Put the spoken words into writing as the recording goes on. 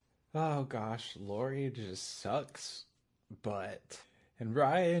Oh gosh, Lori just sucks. But. And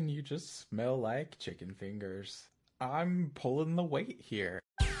Ryan, you just smell like chicken fingers. I'm pulling the weight here.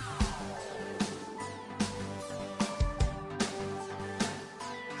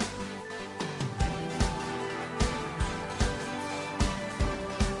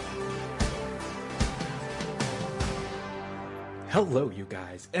 Hello, you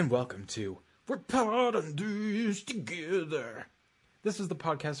guys, and welcome to We're Potting This Together. This is the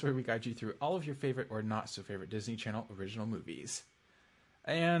podcast where we guide you through all of your favorite or not so favorite Disney Channel original movies.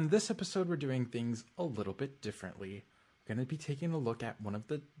 And this episode, we're doing things a little bit differently. We're going to be taking a look at one of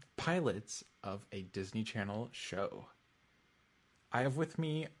the pilots of a Disney Channel show. I have with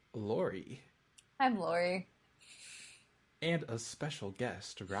me Lori. I'm Lori. And a special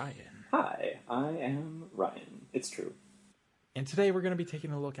guest, Ryan. Hi, I am Ryan. It's true. And today we're going to be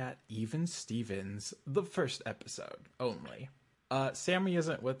taking a look at Even Stevens, the first episode only. Sammy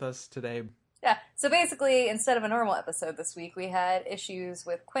isn't with us today. Yeah, so basically, instead of a normal episode this week, we had issues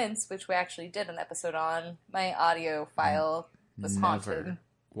with Quince, which we actually did an episode on. My audio file was haunted. Never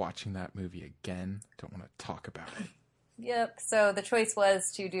watching that movie again. Don't want to talk about it. Yep, so the choice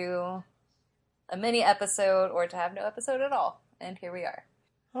was to do a mini episode or to have no episode at all. And here we are.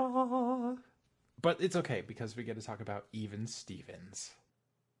 But it's okay, because we get to talk about Even Stevens.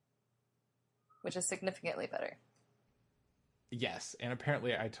 Which is significantly better. Yes, and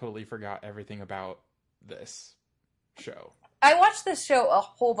apparently I totally forgot everything about this show. I watched this show a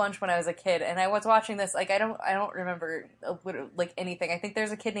whole bunch when I was a kid, and I was watching this, I don't remember, anything. I think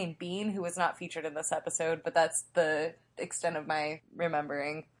there's a kid named Bean who was not featured in this episode, but that's the extent of my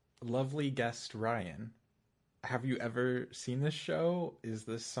remembering. Lovely guest Ryan. Have you ever seen this show? Is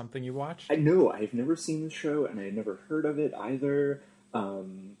this something you watched? No, I've never seen the show, and I've never heard of it either.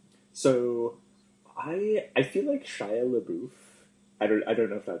 So I feel like Shia LaBeouf. I don't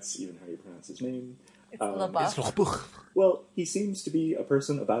know if that's even how you pronounce his name. It's LaBeouf. Well, he seems to be a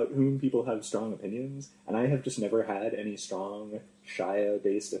person about whom people have strong opinions, and I have just never had any strong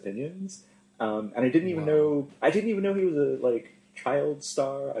Shia-based opinions. And I didn't even know he was a child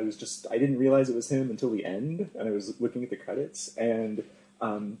star. I didn't realize it was him until the end, and I was looking at the credits, and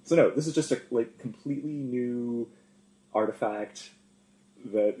so no, this is just a completely new artifact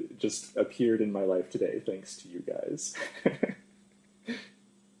that just appeared in my life today, thanks to you guys.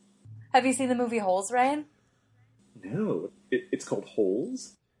 Have you seen the movie Holes, Ryan? No, it's called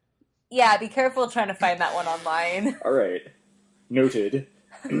Holes? Yeah, be careful trying to find that one online. All right, noted.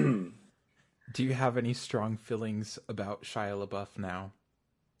 Do you have any strong feelings about Shia LaBeouf now?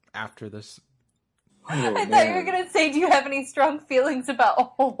 After this? Oh, I thought you were going to say, do you have any strong feelings about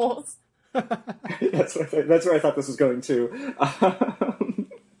Holes? That's where I thought this was going to.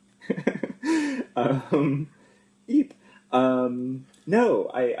 Eep. No,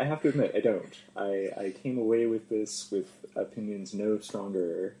 I have to admit, I don't. I came away with this with opinions no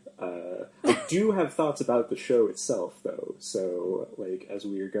stronger. I do have thoughts about the show itself, though. So, as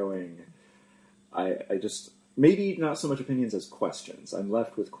we are going, I just... Maybe not so much opinions as questions. I'm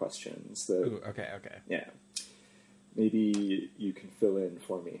left with questions. Ooh, okay. Yeah. Maybe you can fill in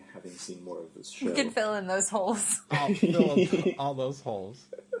for me, having seen more of this show. You can fill in those holes. I'll fill up all those holes.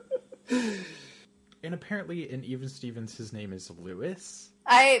 And apparently in Even Stevens, his name is Lewis.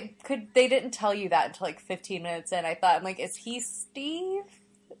 They didn't tell you that until 15 minutes in. I thought, is he Steve?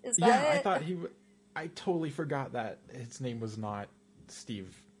 Is that it? I thought I totally forgot that his name was not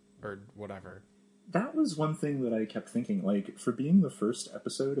Steve or whatever. That was one thing that I kept thinking, for being the first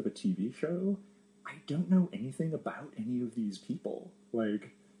episode of a TV show, I don't know anything about any of these people.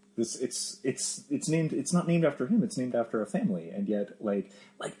 It's not named after him, it's named after a family, and yet,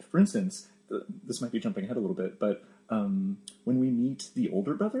 for instance, this might be jumping ahead a little bit, but when we meet the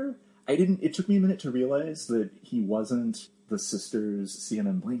older brother, it took me a minute to realize that he wasn't the sisters, see, and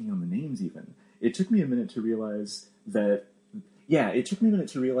I'm blanking on the names even. It took me a minute to realize that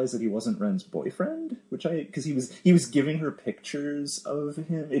he wasn't Ren's boyfriend, because he was giving her pictures of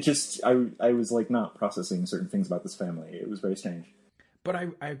him. It just, I was not processing certain things about this family. It was very strange. But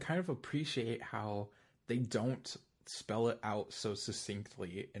I kind of appreciate how they don't spell it out so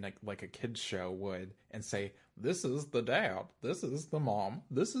succinctly in a kid's show would, and say, this is the dad, this is the mom,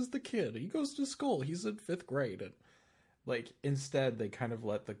 this is the kid, he goes to school, he's in 5th grade. And instead they kind of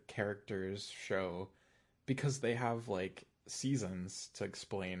let the characters show, because they have seasons to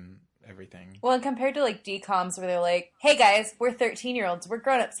explain everything. Well, and compared to DComs where they're like, hey guys, we're 13-year-olds, we're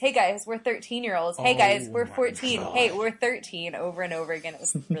grown-ups, hey guys, we're 13-year-olds, hey guys, we're 14, hey, we're 13, over and over again. It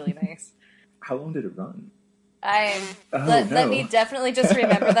was really nice. How long did it run? Let me definitely just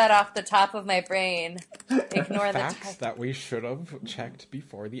remember that off the top of my brain. Ignore the Facts that we should have checked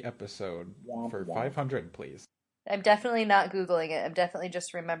before the episode for 500, please. I'm definitely not Googling it. I'm definitely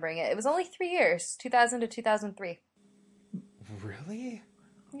just remembering it. It was only 3 years, 2000 to 2003. Really?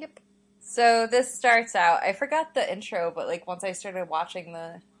 Yep. So this starts out, I forgot the intro, but like once I started watching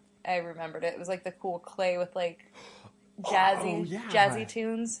I remembered it. It was like the cool clay with like jazzy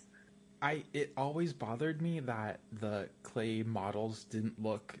tunes. It always bothered me that the clay models didn't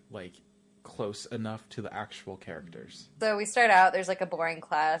look like close enough to the actual characters. So we start out, there's like a boring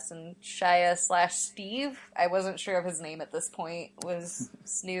class, and Shia/Steve, I wasn't sure of his name at this point, was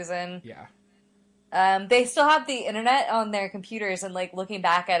snoozing. Yeah. They still have the internet on their computers, and like looking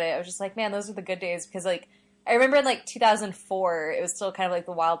back at it, I was just like, man, those are the good days, because like I remember in like 2004, it was still kind of like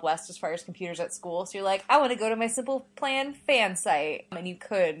the Wild West as far as computers at school. So you're like, I want to go to my Simple Plan fan site. And you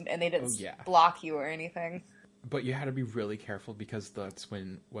could, and they didn't block you or anything. But you had to be really careful because that's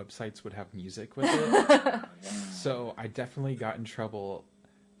when websites would have music with it. So I definitely got in trouble.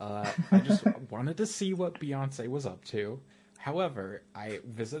 I just wanted to see what Beyonce was up to. However, I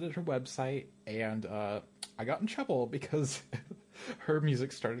visited her website and I got in trouble because her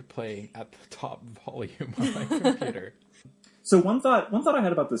music started playing at the top volume on my computer. So one thought I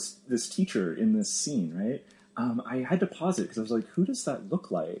had about this teacher in this scene, right? I had to pause it because I was like, who does that look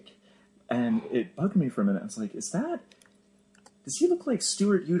like? And it bugged me for a minute. I was like, does he look like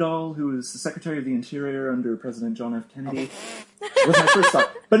Stuart Udall, who was the Secretary of the Interior under President John F. Kennedy? Was my first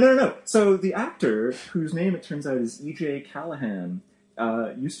thought. But no. So the actor, whose name it turns out is E.J. Callahan,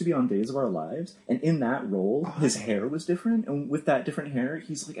 used to be on Days of Our Lives, and in that role, his hair was different, and with that different hair,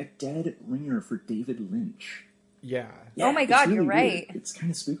 he's like a dead ringer for David Lynch. Yeah. Oh my god, really you're right. Weird. It's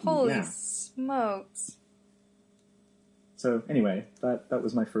kind of spooky. Holy smokes. So anyway, that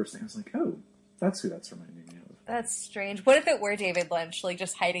was my first thing. I was like, oh, that's who that's reminding me of. That's strange. What if it were David Lynch, like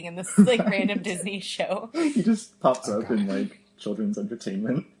just hiding in this like random Disney show? He just pops up in like children's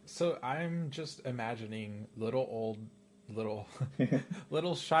entertainment. So I'm just imagining little Shia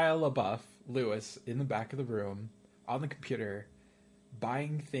LaBeouf, Lewis, in the back of the room on the computer,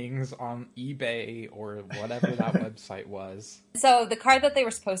 buying things on eBay or whatever that website was. So the card that they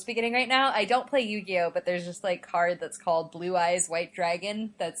were supposed to be getting right now, I don't play Yu-Gi-Oh, but there's just like card that's called Blue Eyes White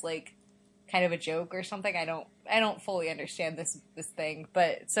Dragon that's like kind of a joke or something. I don't fully understand this thing,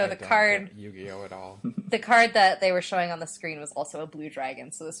 but so the card Yu-Gi-Oh at all. The card that they were showing on the screen was also a blue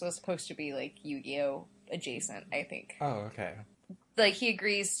dragon, so this was supposed to be like Yu-Gi-Oh adjacent, I think. Oh, okay. Like he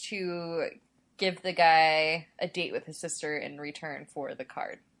agrees to give the guy a date with his sister in return for the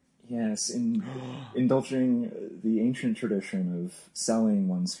card. Yes, indulging the ancient tradition of selling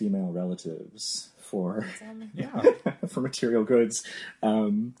one's female relatives for for material goods.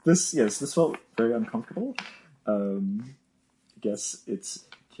 This felt very uncomfortable. I guess it's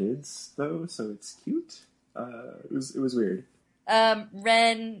kids though, so it's cute. It was weird.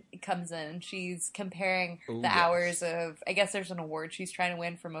 Ren comes in. She's comparing hours of, I guess there's an award she's trying to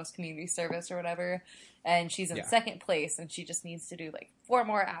win for most community service or whatever, and she's in second place, and she just needs to do like 4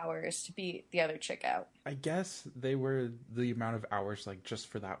 more hours to beat the other chick out. I guess they were the amount of hours like just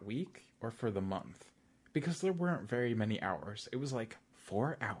for that week or for the month, because there weren't very many hours. It was like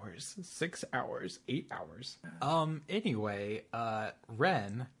 4 hours, 6 hours, 8 hours. Anyway,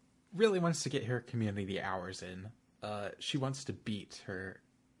 Ren really wants to get her community hours in. She wants to beat her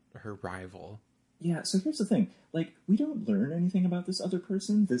rival. Yeah, so here's the thing. Like, we don't learn anything about this other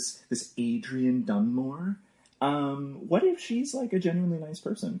person, this Adrian Dunmore. What if she's, like, a genuinely nice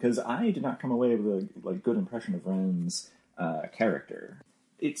person? Because I did not come away with a good impression of Ren's character.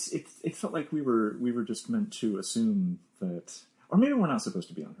 It felt like we were just meant to assume that... Or maybe we're not supposed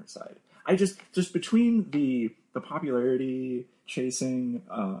to be on her side. I just between the popularity chasing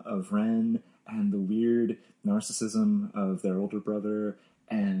of Ren and the weird narcissism of their older brother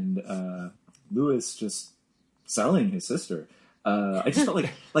and Lewis just selling his sister, I just felt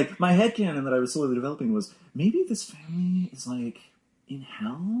like my headcanon that I was slowly developing was maybe this family is like in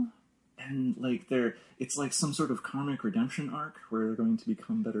hell and like it's like some sort of karmic redemption arc where they're going to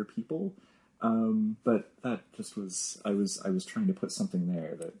become better people. But that just was, I was trying to put something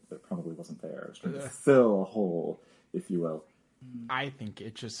there that probably wasn't there. I was trying to fill a hole, if you will. I think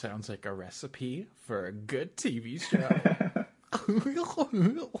it just sounds like a recipe for a good TV show.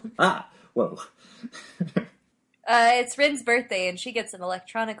 Whoa. It's Rin's birthday, and she gets an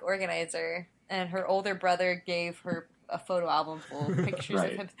electronic organizer, and her older brother gave her a photo album full of pictures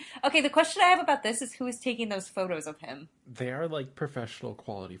of him. Okay, the question I have about this is who is taking those photos of him? They are like professional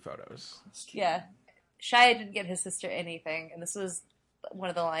quality photos. Yeah. Shia didn't get his sister anything, and this was one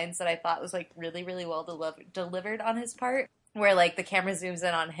of the lines that I thought was like really, really well delivered on his part, where like the camera zooms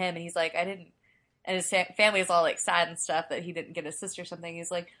in on him and he's like, I didn't, and his family is all like sad and stuff that he didn't get his sister something.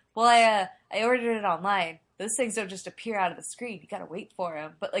 He's like, well, I ordered it online. Those things don't just appear out of the screen. You gotta wait for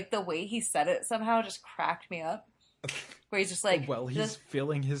them. But like the way he said it somehow just cracked me up. Where he's just like, well, he's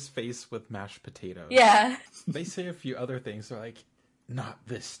filling his face with mashed potatoes. Yeah. They say a few other things. They're like, not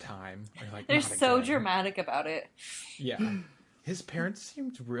this time. Or like, They're not so again. dramatic about it. Yeah. His parents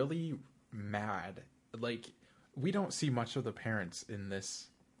seemed really mad. Like, we don't see much of the parents in this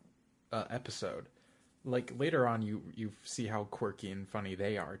episode. Like, later on, you see how quirky and funny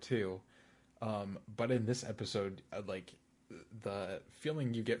they are, too. But in this episode, like, the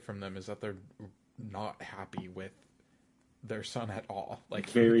feeling you get from them is that they're not happy with their son at all. Like,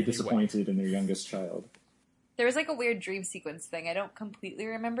 very disappointed in their youngest child. There was like a weird dream sequence thing. I don't completely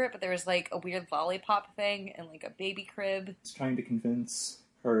remember it, but there was like a weird lollipop thing and like a baby crib. He's trying to convince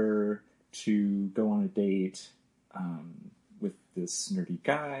her to go on a date with this nerdy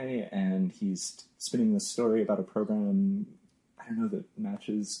guy, and he's spinning this story about a program, I don't know, that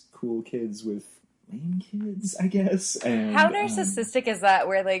matches cool kids with lame kids, I guess. And how narcissistic is that,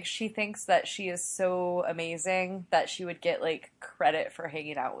 where like she thinks that she is so amazing that she would get like credit for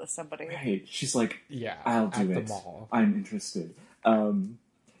hanging out with somebody? Right. She's like, yeah, I'll do at it. The mall. I'm interested.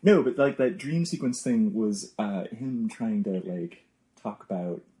 No, but like that dream sequence thing was him trying to like talk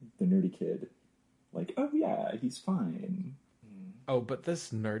about the nerdy kid. Like, oh yeah, he's fine. Oh, but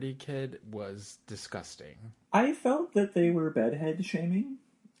this nerdy kid was disgusting. I felt that they were bedhead shaming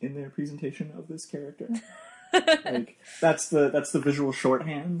in their presentation of this character. Like, that's the visual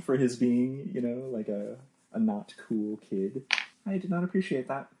shorthand for his being, you know, like a not cool kid. I did not appreciate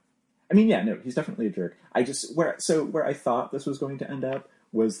that. I mean, yeah, no, he's definitely a jerk. Where I thought this was going to end up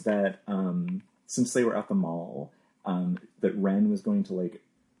was that since they were at the mall, that Ren was going to like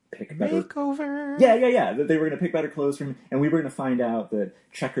pick better makeover. Yeah. That they were going to pick better clothes for him, and we were going to find out that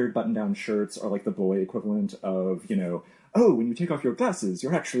checkered button-down shirts are like the boy equivalent of, you know, oh, when you take off your glasses,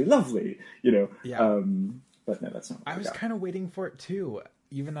 you're actually lovely, you know. Yeah. But no, that's not. I was kind of waiting for it too.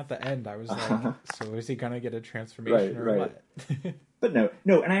 Even at the end, I was like, so is he going to get a transformation or what? But no,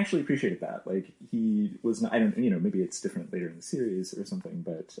 and I actually appreciated that. Like, he was not, I don't, you know, maybe it's different later in the series or something,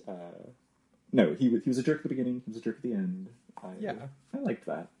 but no, he was a jerk at the beginning, he was a jerk at the end. I liked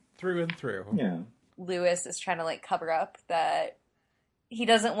that. Through and through. Yeah. Lewis is trying to like cover up that he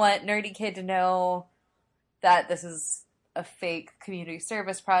doesn't want Nerdy Kid to know that this is a fake community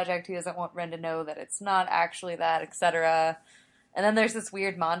service project. He doesn't want Ren to know that it's not actually that, etc. And then there's this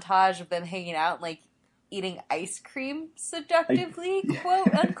weird montage of them hanging out and like eating ice cream seductively,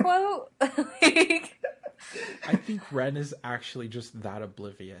 quote unquote. Like, I think Ren is actually just that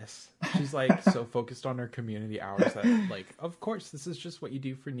oblivious. She's like so focused on her community hours that, like, of course, this is just what you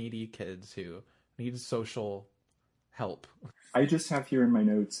do for needy kids who need social help. I just have here in my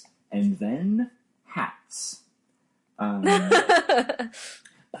notes, and then hats. But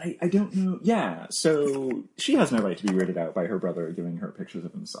I don't know. Yeah, so she has no right to be weirded out by her brother giving her pictures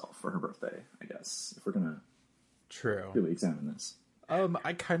of himself for her birthday, I guess, if we're going to really examine this.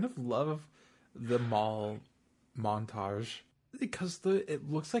 I kind of love the mall montage because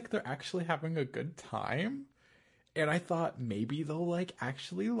it looks like they're actually having a good time, and I thought maybe they'll like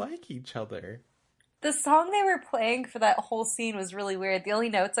actually like each other. the song they were playing for that whole scene was really weird. The only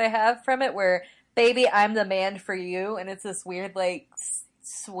notes I have from it were "Baby, I'm the man for you," and it's this weird like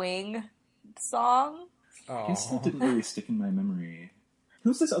swing song. I guess that didn't really stick in my memory.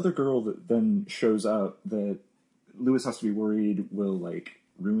 Who's this other girl that then shows up that Lewis has to be worried will like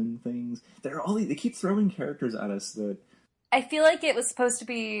ruin things? They keep throwing characters at us that I feel like it was supposed to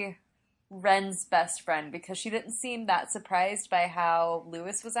be Ren's best friend because she didn't seem that surprised by how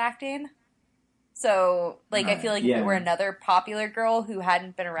Lewis was acting. So, like, I feel like if it were another popular girl who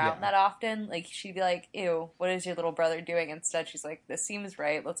hadn't been around that often, like, she'd be like, ew, what is your little brother doing? Instead, she's like, this seems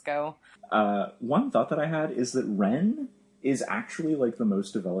right, let's go. One thought that I had is that Ren is actually, like, the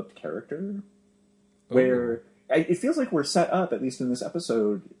most developed character. Where it feels like we're set up, at least in this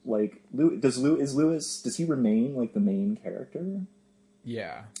episode, like, does he remain, like, the main character?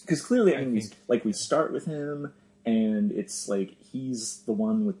 Yeah. Because clearly, I mean, we start with him, and it's like he's the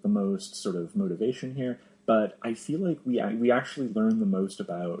one with the most sort of motivation here. But I feel like we actually learn the most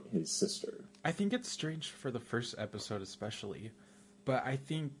about his sister. I think it's strange for the first episode especially, but I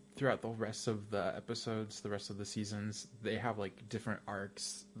think throughout the rest of the episodes, the rest of the seasons, they have like different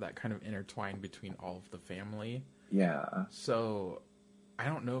arcs that kind of intertwine between all of the family. Yeah. So I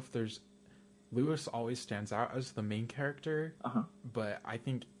don't know if there's... Lewis always stands out as the main character, but I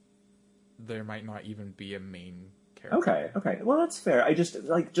think there might not even be a main character. Okay. Well, that's fair. I just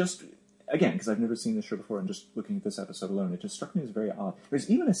again, because I've never seen this show before, and just looking at this episode alone, it just struck me as very odd. There's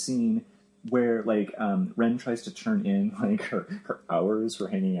even a scene where Ren tries to turn in her hours for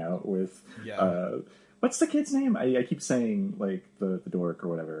hanging out with what's the kid's name? I keep saying the dork or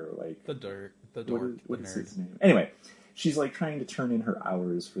whatever, the dork, what the is nerd. his name? Anyway, she's trying to turn in her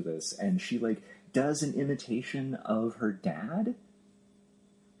hours for this, and she does an imitation of her dad.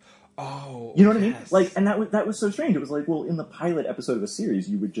 Oh, you know what yes. I mean? And that was so strange. It was well, in the pilot episode of a series,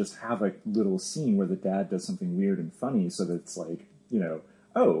 you would just have a little scene where the dad does something weird and funny, so that it's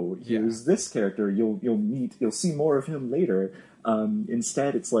oh, here's this character. You'll see more of him later.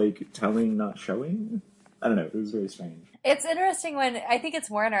 Instead, it's telling, not showing. I don't know. It was very strange. It's interesting I think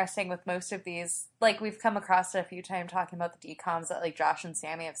it's more interesting with most of these, we've come across it a few times talking about the DCOMs that Josh and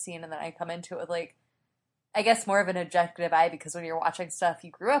Sammy have seen, and then I come into it with I guess more of an objective eye, because when you're watching stuff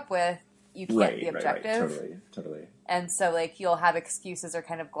you grew up with, you can't be objective. Right. Totally. And so you'll have excuses or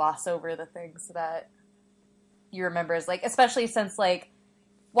kind of gloss over the things that you remember as especially since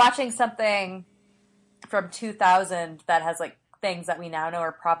watching something from 2000 that has things that we now know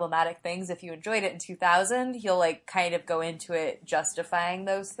are problematic things. If you enjoyed it in 2000, you'll kind of go into it justifying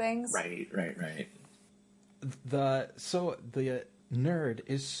those things. Right. The nerd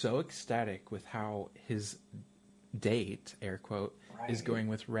is so ecstatic with how his date, air quote, is going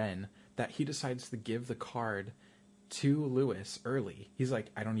with Ren, that he decides to give the card to Lewis early. He's like,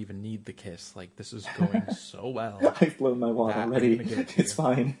 I don't even need the kiss. This is going so well. I've blown my wad already. It's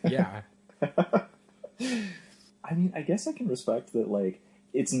fine. Yeah. I mean, I guess I can respect that,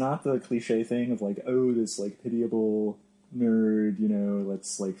 it's not the cliche thing of, oh, this, pitiable nerd,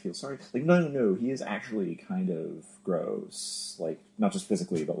 let's, feel sorry. No, he is actually kind of gross. Not just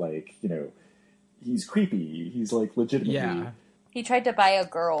physically, but, he's creepy. He's, legitimately... Yeah. He tried to buy a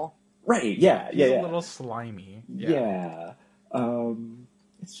girl. Right, yeah. He's a little slimy. Yeah.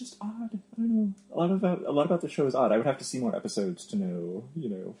 It's just odd. I don't know. A lot about the show is odd. I would have to see more episodes to know,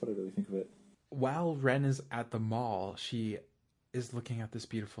 what I really think of it. While Ren is at the mall, she is looking at this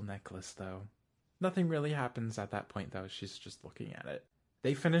beautiful necklace, though. Nothing really happens at that point, though. She's just looking at it.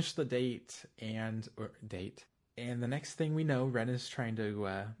 They finish the date, and the next thing we know, Ren is trying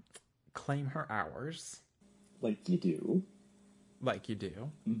to claim her hours. Like you do.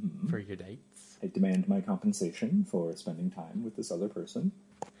 Mm-hmm. For your dates. I demand my compensation for spending time with this other person.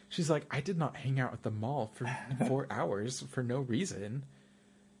 She's like, I did not hang out at the mall for 4 hours for no reason.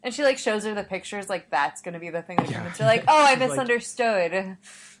 And she shows her the pictures, that's going to be the thing that comes. You're like, oh, I misunderstood.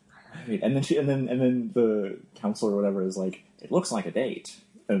 Right. And then the counselor or whatever is like, it looks like a date.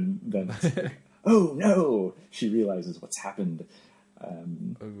 And then it's oh no! She realizes what's happened.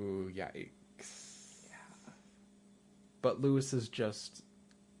 Oh, yikes. Yeah. But Lewis is just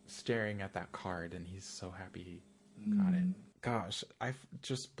staring at that card, and he's so happy he got it. Gosh, I've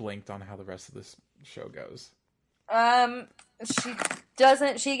just blinked on how the rest of this show goes.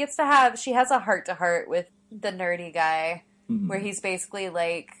 She has a heart-to-heart with the nerdy guy, where he's basically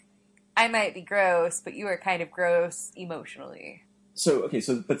I might be gross, but you are kind of gross emotionally.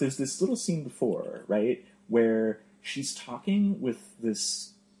 But there's this little scene before, right, where she's talking with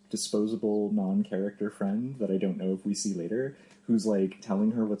this disposable non-character friend that I don't know if we see later, who's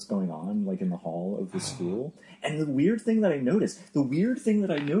telling her what's going on in the hall of the school. And the weird thing that I noticed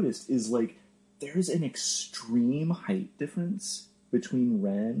is there's an extreme height difference between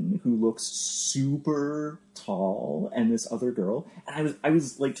Ren, who looks super tall, and this other girl. And I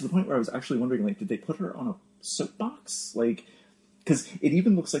was to the point where I was actually wondering, did they put her on a soapbox? Because it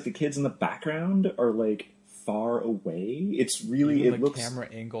even looks like the kids in the background are far away. It's really even it looks. The camera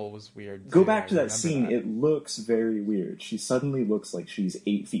angle was weird. Go back to that scene. It looks very weird. She suddenly looks like she's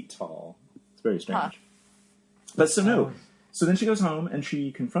 8 feet tall. It's very strange. Huh. But so then she goes home and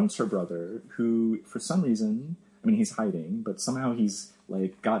she confronts her brother, who for some reason, he's hiding, but somehow he's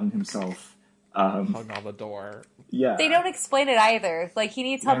gotten himself hung on the door. Yeah, they don't explain it either. He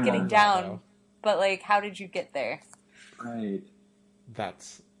needs help getting down, but how did you get there? Right.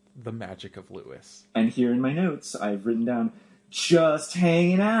 That's the magic of Lewis. And here in my notes, I've written down, just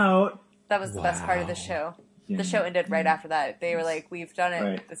hanging out. That was the best part of the show. Yeah. The show ended right after that. They were like, we've done it.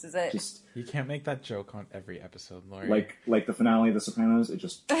 Right. This is it. You can't make that joke on every episode, Laurie. Like the finale of The Sopranos, it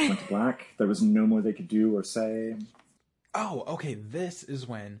just went to black. There was no more they could do or say. Oh, okay. This is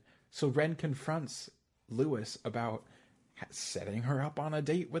when... So Ren confronts Lewis about setting her up on a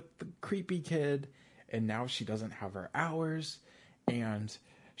date with the creepy kid, and now she doesn't have her hours, and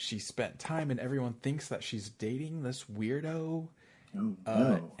she spent time, and everyone thinks that she's dating this weirdo. Oh,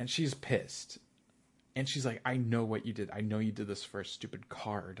 no. And she's pissed. And she's like, I know what you did. I know you did this for a stupid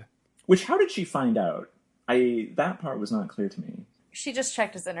card. Which, how did she find out That part was not clear to me. She just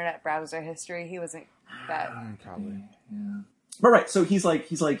checked his internet browser history. He wasn't that. Probably. Yeah. But right, so he's like,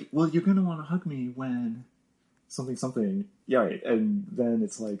 well, you're gonna want to hug me when something. Yeah, right. And then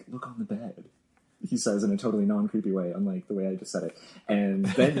it's like, look on the bed. He says in a totally non-creepy way, unlike the way I just said it. And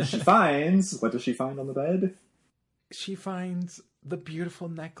then she finds, what does she find on the bed? She finds the beautiful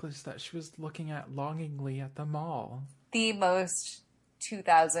necklace that she was looking at longingly at the mall. The most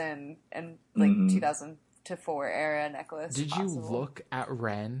 2000 and like 2004 era necklace. Did possible. you look at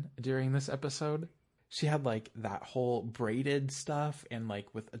Ren during this episode? She had like that whole braided stuff and like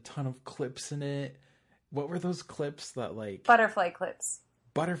with a ton of clips in it. What were those clips that like... Butterfly clips.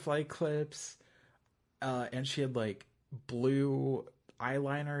 Butterfly clips. And she had like blue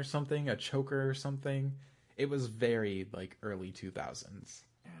eyeliner or something, a choker or something. It was very like early 2000s.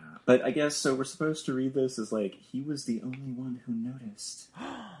 Yeah. But I guess, so we're supposed to read this as like, he was the only one who noticed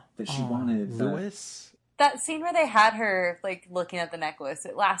that she wanted Louis? That scene where they had her like looking at the necklace,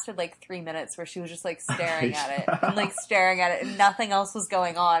 it lasted like 3 minutes where she was just like staring at it and like staring at it and nothing else was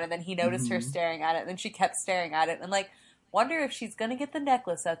going on, and then he noticed her staring at it and then she kept staring at it and like, wonder if she's gonna get the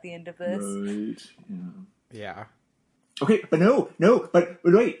necklace at the end of this. Right. Yeah. Yeah. Okay, but but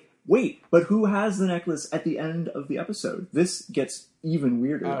wait, but who has the necklace at the end of the episode? This gets even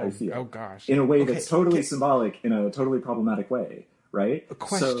weirder, I feel. Oh gosh. In a way that's totally symbolic, in a totally problematic way, right? A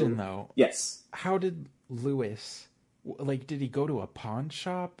question though. Yes. How did Louis, like, did he go to a pawn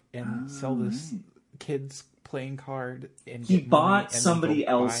shop and sell this kid's playing card? And he get bought money and somebody then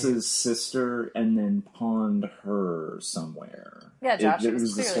go else's sister and then pawned her somewhere. Yeah, Josh, it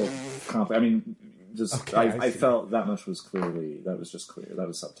was this clearly... whole I mean, just Okay, I see. felt that much was just clear. That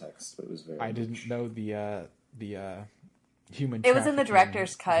was subtext, but it was very. I didn't know the human. It was in the trafficking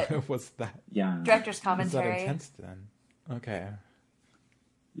director's cut. was that? Yeah. Director's Was that commentary. intense then? Okay.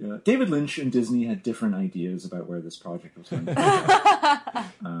 Yeah, David Lynch and Disney had different ideas about where this project was going.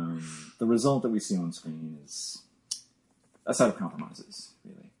 The result that we see on screen is a set of compromises,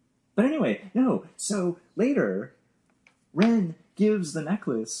 really. But anyway, no. So later, Ren gives the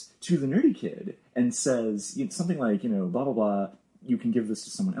necklace to the nerdy kid and says something like, blah blah blah. You can give this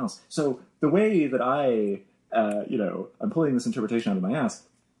to someone else. So the way that I'm pulling this interpretation out of my ass.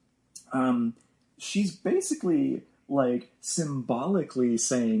 She's basically like symbolically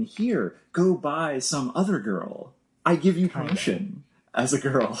saying, here, go buy some other girl. I give you permission as a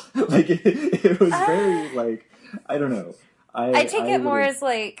girl. Like, it was very, like, I don't know. I take it more as,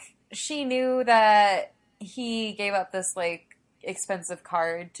 like, she knew that he gave up this, like, expensive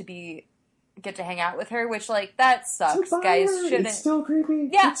card to get to hang out with her, which, like, that sucks, guys. Shouldn't... It's still creepy.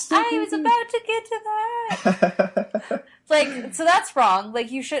 Yeah, still I was about to get to that. Like, so that's wrong.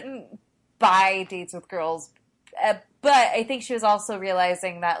 Like, you shouldn't buy dates with girls. But I think she was also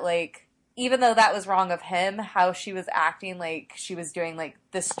realizing that, like, even though that was wrong of him, how she was acting like she was doing, like,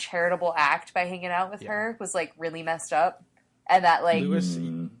 this charitable act by hanging out with her was, like, really messed up. And that, like,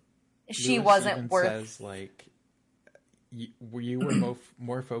 she wasn't even worth... says, like, you were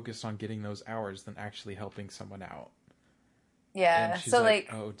more focused on getting those hours than actually helping someone out. Yeah, And she's so, like...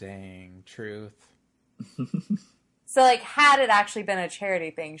 oh, dang, truth. So, like, had it actually been a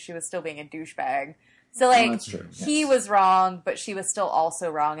charity thing, she was still being a douchebag. So, like, that's true. he was wrong, but she was still also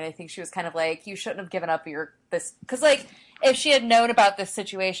wrong. And I think she was kind of like, you shouldn't have given up this. Because, like, if she had known about this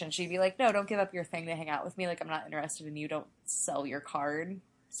situation, she'd be like, no, don't give up your thing to hang out with me. Like, I'm not interested in you. Don't sell your card,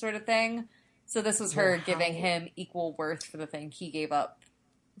 sort of thing. So this was her giving him equal worth for the thing he gave up.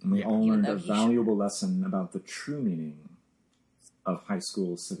 And we all Even learned though a he valuable lesson about the true meaning of high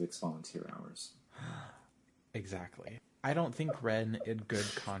school civics volunteer hours. Exactly. I don't think Ren, in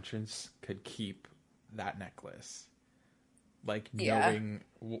good conscience, could keep that necklace. Like, knowing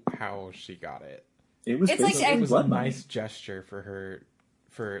how she got it. It was It's like- basically It was blood a money. nice gesture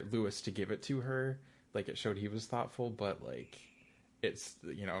for Louis to give it to her. Like, it showed he was thoughtful, but, like, it's,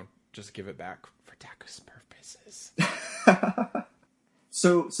 just give it back for Taku's purposes.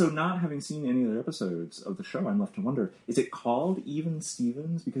 So not having seen any other episodes of the show, I'm left to wonder, is it called Even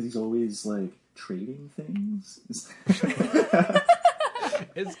Stevens because he's always, like, trading things?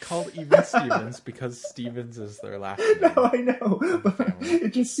 It's called Even Stevens because Stevens is their last name. No, I know, but family.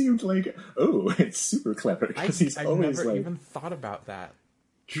 it just seemed like, it's super clever because he's I always, never like, even thought about that.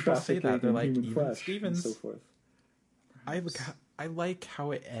 People say that. They're like, human Even flesh Stevens. and so forth. I like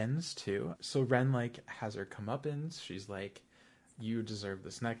how it ends too. So Ren like has her comeuppance. She's like, "You deserve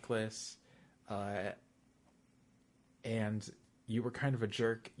this necklace," and you were kind of a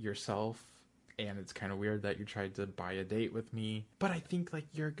jerk yourself. And it's kind of weird that you tried to buy a date with me. But I think like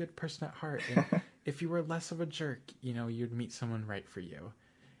you're a good person at heart. And if you were less of a jerk, you'd meet someone right for you.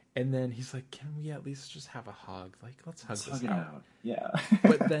 And then he's like, can we at least just have a hug? Like, let's hug Let's this hug it out. out. Yeah.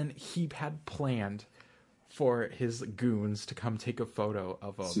 But then he had planned for his goons to come take a photo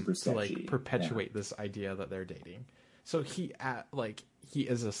of him Super to like sketchy, perpetuate this idea that they're dating. So he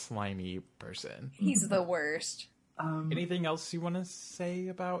is a slimy person. He's the worst. Anything else you want to say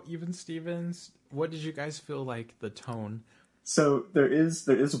about Even Stevens? What did you guys feel like the tone? So there is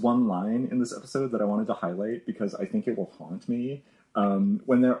one line in this episode that I wanted to highlight because I think it will haunt me.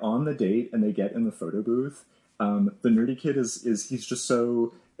 When they're on the date and they get in the photo booth, the nerdy kid is he's just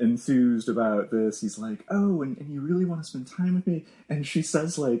so enthused about this. He's like, oh, and you really want to spend time with me? And she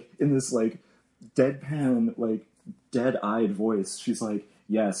says, like, in this like deadpan, like dead-eyed voice, she's like,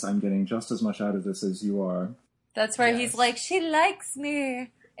 yes, I'm getting just as much out of this as you are. That's where Yes. he's like, she likes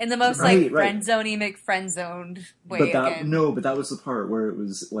me. In the most, Right, like, right. friend-zony McFriend-zoned way But that again. no, but that was the part where it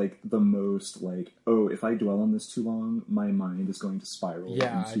was like the most like, oh, if I dwell on this too long, my mind is going to spiral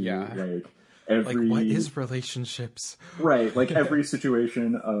Yeah, into yeah. like every Like, what is relationships? right, like every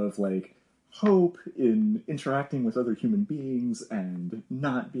situation of like hope in interacting with other human beings and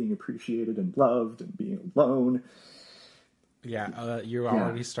not being appreciated and loved and being alone. Yeah, you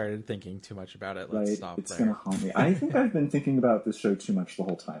already started thinking too much about it. Let's Right, stop it's there. gonna haunt me. I think I've been thinking about this show too much the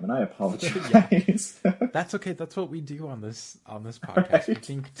whole time, and I apologize. That's okay. That's what we do on this podcast. We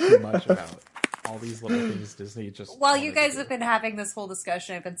think too much about all these little things Disney just. While wanted you to guys do. have been having this whole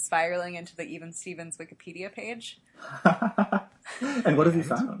discussion, I've been spiraling into the Even Stevens Wikipedia page. And what have you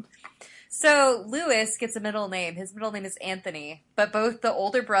found? So, Lewis gets a middle name. His middle name is Anthony. But both the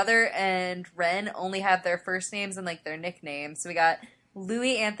older brother and Ren only have their first names and, like, their nicknames. So we got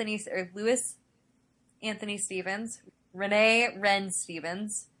Louis Anthony Stevens, Renee Ren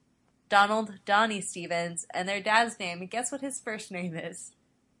Stevens, Donald Donnie Stevens, and their dad's name. Guess what his first name is?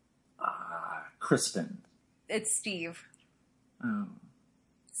 Crispin. It's Steve. Oh.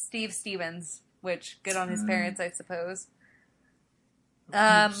 Steve Stevens, which, good on his parents, I suppose.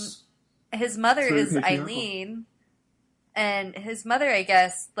 Oops. His mother So is patriarchal. Eileen, and his mother, I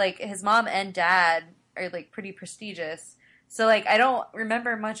guess, like, his mom and dad are, like, pretty prestigious. So, like, I don't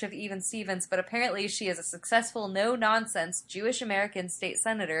remember much of Even Stevens, but apparently she is a successful, no-nonsense Jewish-American state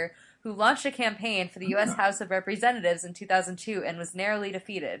senator who launched a campaign for the U.S. House of Representatives in 2002 and was narrowly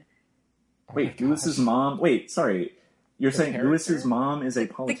defeated. Oh my Wait, Lewis's gosh. mom. Wait, sorry. You're saying character? Lewis's mom is a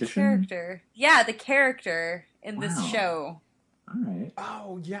The politician? character. Yeah, the character in this Wow. show. All right.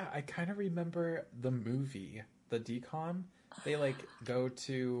 Oh yeah, I kind of remember the movie, the decom. They like go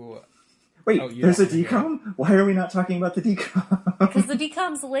to. Wait, Oh, you there's a don't wanna hear decom? Why are we not talking about the decom? Because the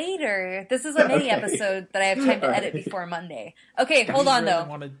decom's later. This is a mini Okay. episode that I have time to edit Alright. before Monday. Okay, Do hold you on, really though.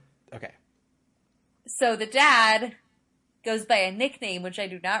 wanna- Okay. So the dad goes by a nickname, which I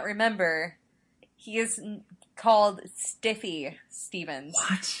do not remember. He is called Stiffy Stevens.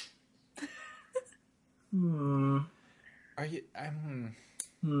 What? Hmm. Are you?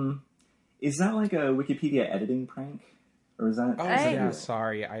 Is that like a Wikipedia editing prank? Or is that... Oh I- yeah,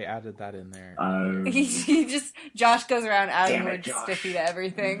 sorry, I added that in there. He just, Josh goes around adding Damn the it, word Josh. Stiffy to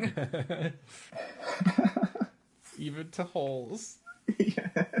everything. Even to holes.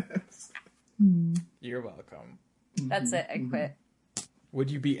 Yes. You're welcome. That's it, I quit. Would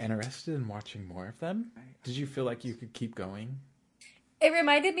you be interested in watching more of them? Did you feel like you could keep going? It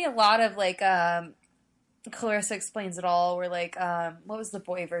reminded me a lot of, like, Clarissa Explains It All, where, like, what was the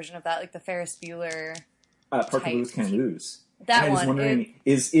boy version of that? Like, the Ferris Bueller... Parker Type. Lewis Can't Lose. That I was one. wondering,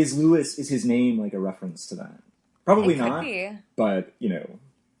 is Lewis, is his name like a reference to that? Probably It could not, be. but, you know,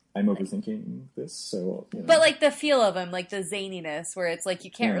 I'm overthinking this, so... You know. But, like, the feel of him, like, the zaniness, where it's, like,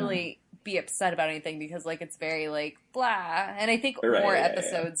 you can't Yeah. really be upset about anything because, like, it's very, like, blah. And I think Right, more yeah,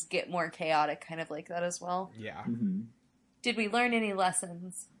 episodes get more chaotic, kind of like that as well. Yeah. Mhm. Did we learn any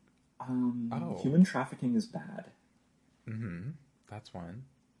lessons? Oh. Human trafficking is bad. Mm-hmm. That's one.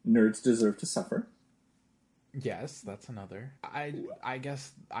 Nerds deserve to suffer. Yes, that's another. I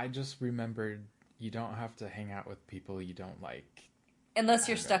guess I just remembered you don't have to hang out with people you don't like. Unless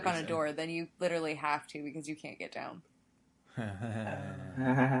you're For no stuck on a reason. door, then you literally have to because you can't get down.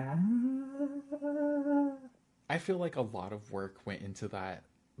 I feel like a lot of work went into that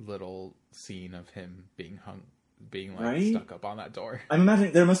little scene of him being being like Right? stuck up on that door. I'm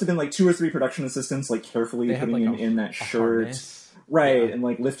imagining there must have been like 2 or 3 production assistants like carefully They had putting like him in that a shirt. harness. Right, Yeah. and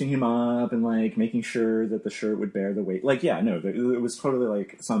like lifting him up and like making sure that the shirt would bear the weight. Like, yeah, no, it was totally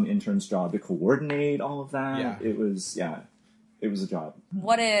like some intern's job to coordinate all of that. Yeah. It was a job.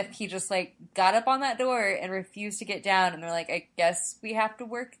 What if he just, like, got up on that door and refused to get down, and they're like, I guess we have to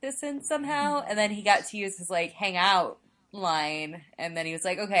work this in somehow? And then he got to use his, like, hang out line, and then he was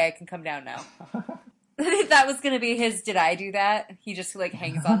like, okay, I can come down now. That was gonna be his "Did I do that?" He just like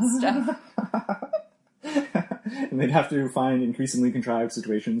hangs on stuff. And they'd have to find increasingly contrived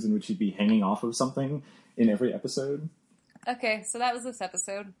situations in which he'd be hanging off of something in every episode. Okay, so that was this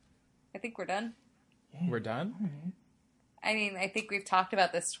episode. I think we're done. We're done? I mean, I think we've talked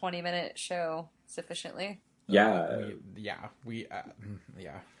about this 20-minute show sufficiently. Yeah. Yeah.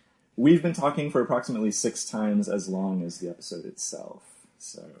 We've been talking for approximately 6 times as long as the episode itself.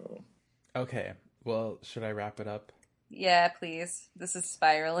 So. Okay. Well, should I wrap it up? Yeah, please. This is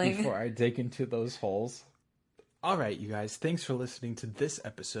spiraling. Before I dig into those holes. All right, you guys. Thanks for listening to this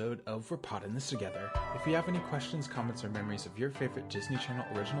episode of We're Potting This Together. If you have any questions, comments, or memories of your favorite Disney Channel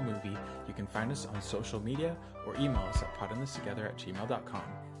original movie, you can find us on social media or email us at pottingthistogether@gmail.com.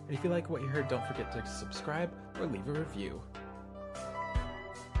 And if you like what you heard, don't forget to subscribe or leave a review.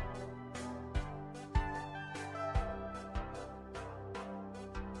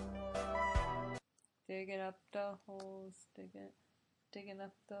 Digging up the holes, digging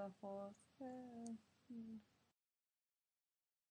up the holes.